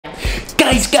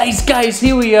Guys,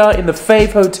 here we are in the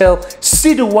Fave Hotel,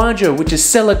 Sidoarjo, which is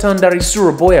Selatan dari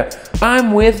Surabaya.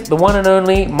 I'm with the one and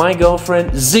only, my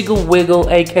girlfriend, Ziggle Wiggle,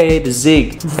 aka the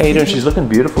Zig. How you doing? She's looking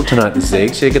beautiful tonight, the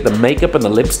Zig. She got the makeup and the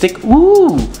lipstick,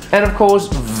 ooh! And of course,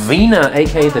 Vina,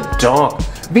 aka the dog.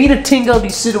 Vina tinggal di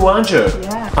Sidoarjo.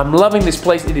 Yeah. I'm loving this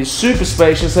place. It is super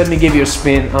spacious. Let me give you a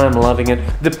spin. I'm loving it.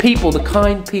 The people, the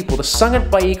kind people, the sangat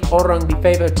baik orang di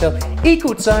Fave Hotel.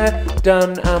 Ikut saya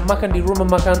dan makan di rumah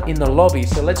makan in the lobby.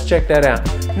 So let's check that out.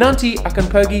 Nanti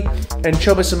akan pergi and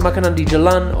coba some makanan di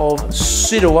jalan of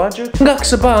Sidoarjo. Nggak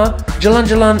sabar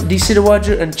jalan-jalan di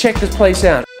Sidoarjo and check this place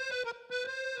out.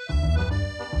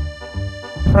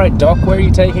 Alright, Doc, where are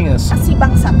you taking us? Nasi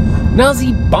bangsat.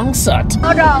 Nasi bangsat.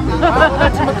 Odong.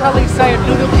 That's Makali saya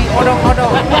duduk di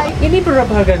odong-odong. Ini berapa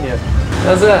harganya?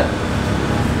 How's that?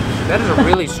 That is a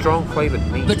really strong flavored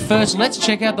meat. But first, let's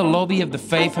check out the lobby of the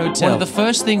Fave Hotel. One of the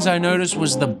first things I noticed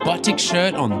was the batik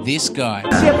shirt on this guy.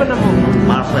 Siapa namamu?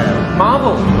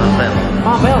 Marvel.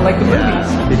 Marvel, like the movies.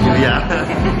 Yeah,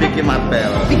 Vicky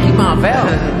Marvel. Vicky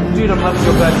Marvel. Dude, I'm loving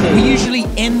your batik. We usually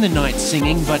end the night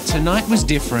singing, but tonight was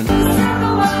different.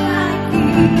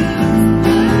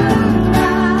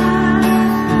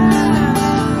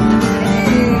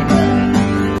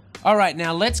 Alright,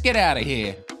 now let's get out of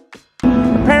here.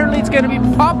 Apparently it's going to be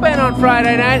popping on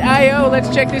Friday night. Ayo, let's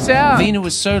check this out. Vina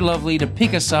was so lovely to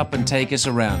pick us up and take us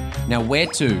around. Now where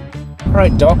to?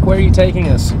 Alright, Doc, where are you taking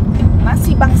us?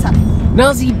 Nasi bangsat.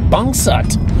 Nasi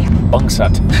bangsat. Yeah.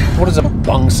 Bangsat. What is a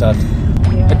bangsat?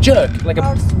 Yeah. A jerk, like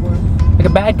a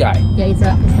bad guy. Yeah, it's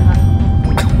a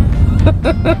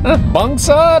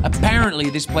Bangsat. Apparently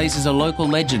this place is a local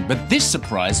legend, but this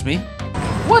surprised me.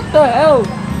 What the hell?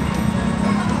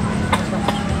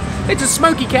 It's a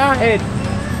smoky cow head.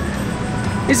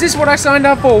 Is this what I signed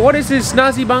up for? What is this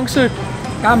nasi bangsat?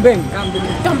 Kambing.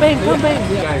 Kambing.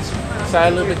 Guys, saya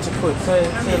lebih cepat. Saya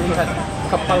lihat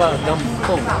kepala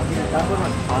gampung.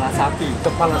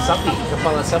 Kepala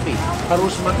sapi.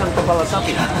 Harus makan kepala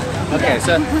sapi. Okay,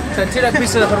 so tidak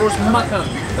bisa harus makan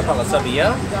kepala sapi,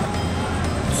 ya?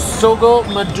 Sego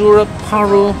Meduro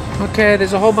paru. Okay,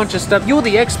 there's a whole bunch of stuff. You're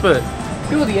the expert,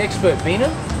 Vina.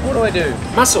 What do I do?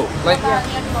 Muscle, like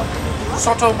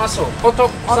soto muscle, otot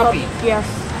sapi. Yes.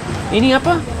 Ini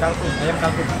apa?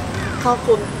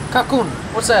 Kalkun. Kakun.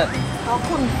 What's that?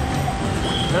 Kalkun.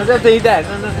 No, don't eat that.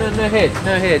 No head.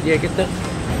 Yeah, get the.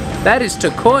 That is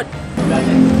tekot.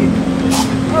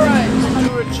 Alright,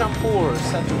 Maduro campur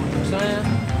satu. Saya.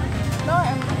 No,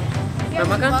 yang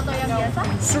makan? atau yang biasa?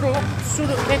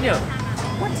 Suruh Kenya.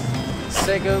 What?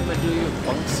 Sego Meduro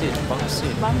bangsat.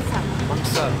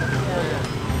 Bangsat.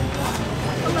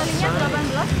 Kembalinya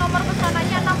 18, nomor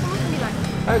pesanannya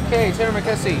 69. Okay, terima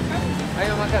kasih.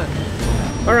 Ayo makan.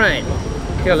 Alright.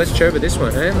 Okay, let's coba this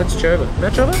one, eh? Let's coba.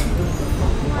 Not coba?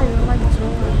 I don't like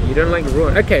raw. You don't like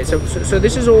raw? Okay, so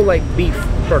this is all like beef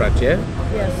product, yeah?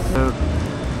 Yes.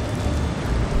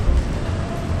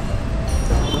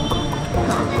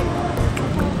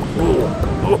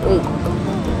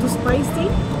 Too spicy?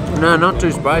 No, not too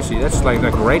spicy. That's like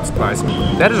a great spice.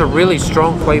 That is a really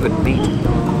strong flavored meat.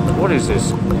 What is this?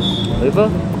 Liver?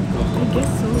 I guess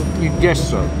so. You guess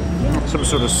so. Some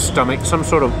sort of stomach, some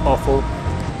sort of offal.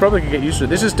 Probably could get used to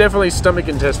it. This is definitely stomach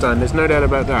intestine. There's no doubt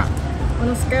about that. On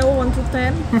a scale of 1 to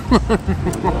 10?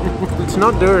 It's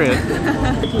not durian.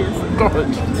 Yes. God,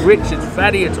 it's rich, it's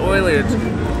fatty, it's oily.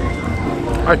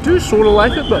 I do sort of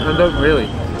like it, but I don't really.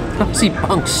 Nasi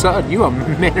bangsat, you are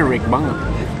menarik banget.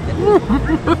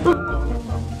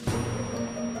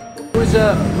 It was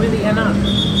really enak.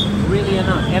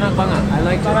 Enak banget. I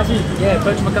like it. Yeah,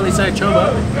 pertama kali saya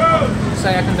coba,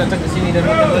 saya akan datang ke sini dan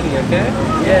makan lagi, okay?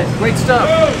 Yes, great stuff.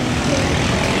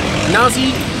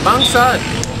 Nasi bangsat.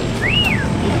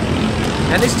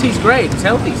 And this tea's great. It's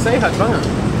healthy. Sehat banget.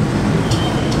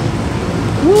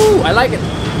 Woo! I like it.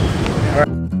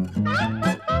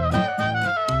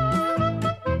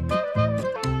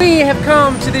 We have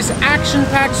come to this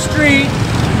action-packed street,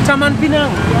 Taman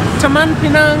Pinang.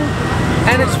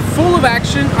 And it's full of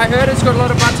action. I heard it's got a lot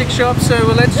of batik shops, so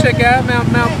let's check out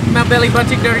membeli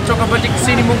batik dari toko batik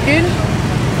sini mungkin.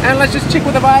 And let's just check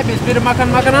what the vibe is. Bit of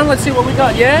makanan. Let's see what we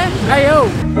got. Yeah? Ayo.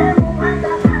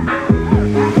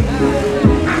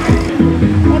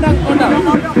 An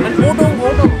odong,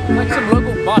 like some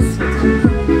local bus that's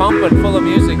pumping full of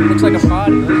music. It looks like a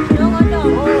party.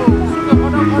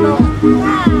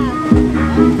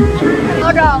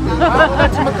 Odong.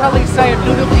 That's Makali saya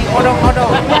duduk di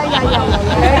odong-odong. Ya.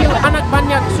 Anak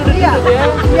banyak sudah duduk ya?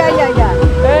 Ya.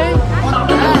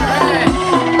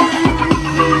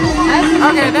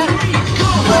 Okay,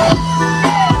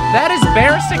 that is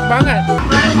embarrassing banget.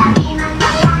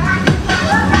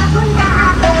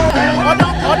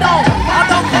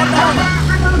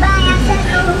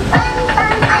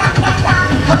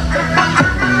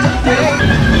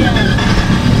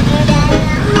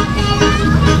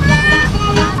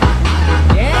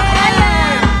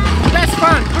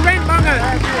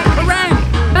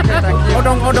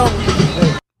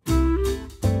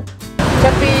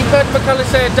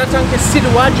 saya datang ke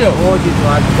Sidoarjo. Oh,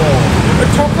 Sidoarjo.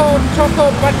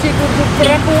 Toko batik untuk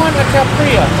perempuan atau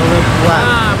pria? Perempuan.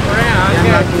 Ah, pria. Yang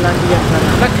Oke. laki-laki yang sana.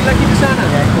 Laki-laki di sana.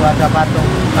 Ya, itu ada patung.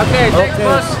 Oke, thanks Oke.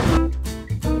 bos.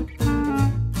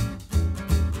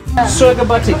 Sego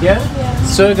batik ya?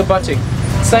 Sego batik.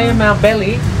 Saya mau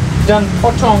beli dan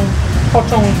potong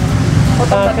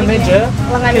kemeja.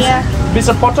 Lengannya.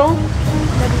 Bisa potong?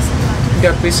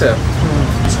 Nggak bisa.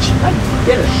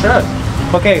 Get a shirt.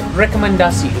 Oke,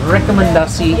 rekomendasi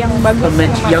Yang bagus,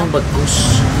 kemeja yang yang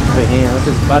bagus. Ini this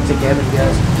is batik heaven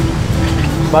guys.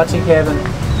 Batik heaven.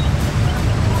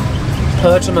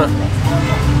 Pertama.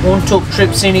 Untuk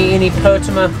trip ini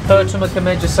Pertama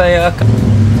kemeja saya akan.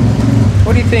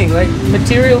 What do you think? Like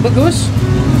material bagus?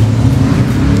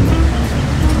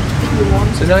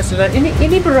 So nice to know.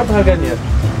 Ini berapa harganya?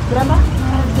 Berapa?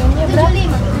 Harganya berapa?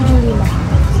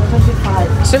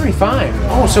 75. 75.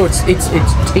 Oh, so it's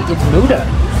muda.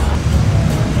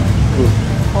 Good.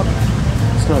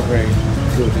 It's not very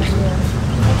good. Is it?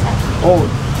 Oh,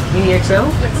 ini XL?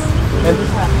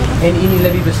 And ini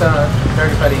lebih besar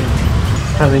daripada ini.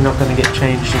 Probably not going to get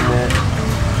changed in there.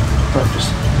 But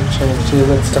just change to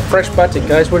it's a fresh batik,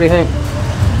 guys. What do you think?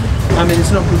 I mean,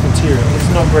 it's not good material. It's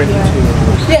not great material.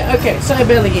 Yeah. Okay. Saya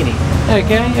beli ini.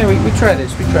 Okay. Yeah. We try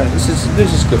this. We try this.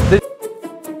 This is good.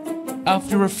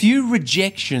 After a few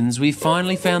rejections, we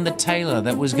finally found the tailor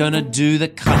that was going to do the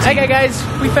cutting. Okay, guys.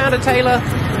 We found a tailor.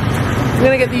 I'm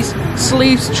gonna get these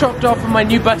sleeves chopped off of my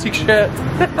new batik shirt.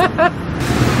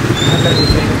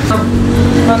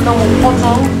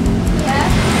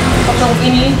 Potong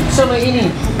ini sama ini.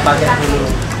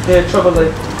 Yeah, coba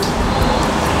lihat.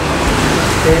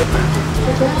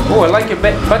 Oh, I like your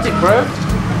batik, bro.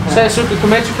 Saya suka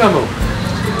kemeja kamu.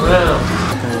 Wow.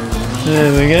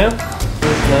 There we go.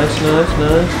 Nice.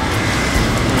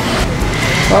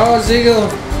 Oh, Sego.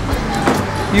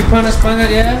 You panas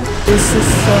banget ya? This is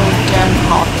so damn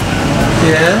hot.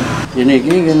 Yeah. Ini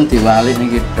kan dibalik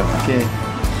nih gitu. Okay.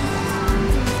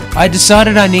 I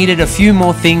decided I needed a few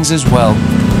more things as well.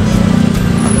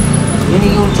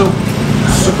 Ini untuk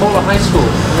sekolah high school.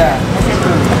 Ya.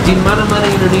 Di mana-mana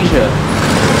Indonesia.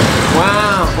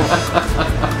 Wow.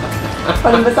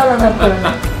 Paling besar mana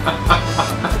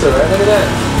tuh? Look at that.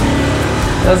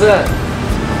 How's that?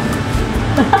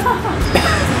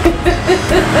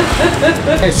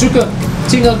 Suka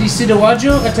tinggal di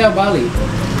Sidoarjo atau Bali?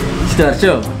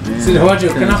 Sidoarjo.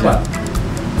 Sidoarjo. Kenapa?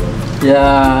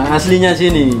 Ya, aslinya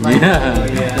sini.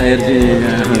 Lahir sini.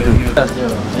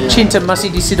 Cinta masih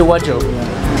di Sidoarjo.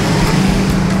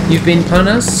 You've been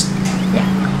panas? Yeah.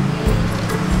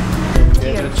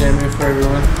 Yeah, a jam here for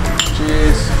everyone.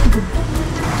 Cheers.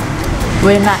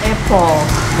 Wena apple.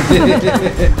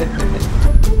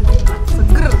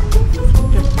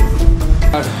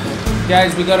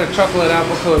 Guys, we got a chocolate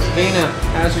apricot. Vina,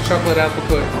 how's your chocolate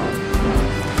apricot?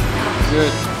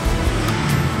 Good.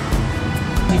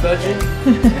 Budget?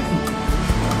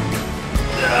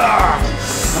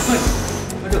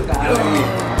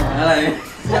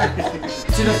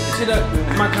 Tidak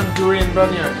makan durian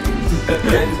banyak.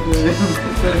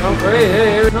 Oh,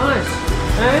 hey, nice.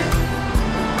 Hey,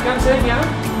 can say yeah?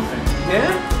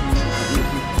 Yeah?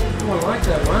 Oh, I like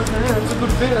that one. Yeah, that's a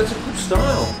good fit. That's a good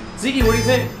style. Ziggy, what do you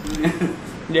think?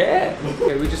 Yeah.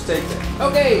 Okay, we just take that.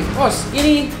 Okay, boss.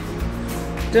 Ini.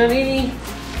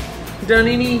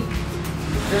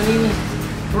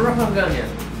 Berapa harganya?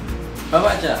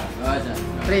 Bawa aja.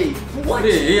 Free. What?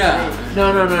 Iya.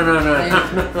 No.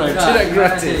 Tidak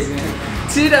gratis.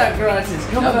 Tidak gratis.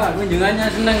 Come on. Kunjungannya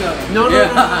seneng kok. No.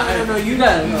 You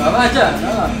Bawa aja.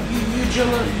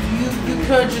 you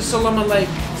kerja selama like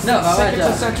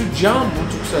satu jam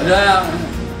untuk saya.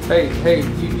 Hey,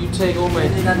 you take all my.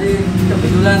 Ini tadi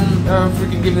kebetulan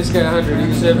Freaking give this guy 100. He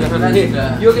deserves 100.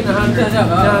 Here, you're getting 100.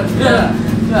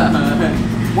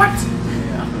 What?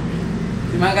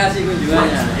 Terima kasih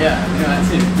kunjungannya. Ya, terima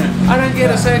kasih. I don't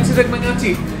get it. Saya tidak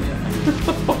mengerti.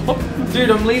 Dude,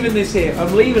 I'm leaving this here.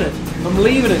 I'm leaving it.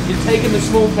 You're taking the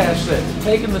small cash there.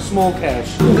 You're taking the small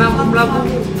cash.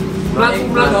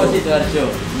 Melakukan Sidoarjo.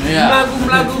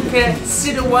 ke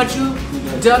Sidoarjo,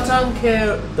 datang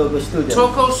ke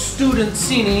toko student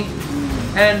sini,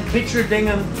 and bicara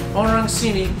dengan orang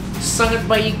sini sangat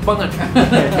baik banget.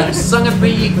 Sangat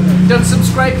baik. Dan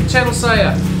subscribe ke channel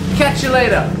saya. Catch you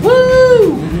later.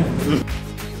 Woo!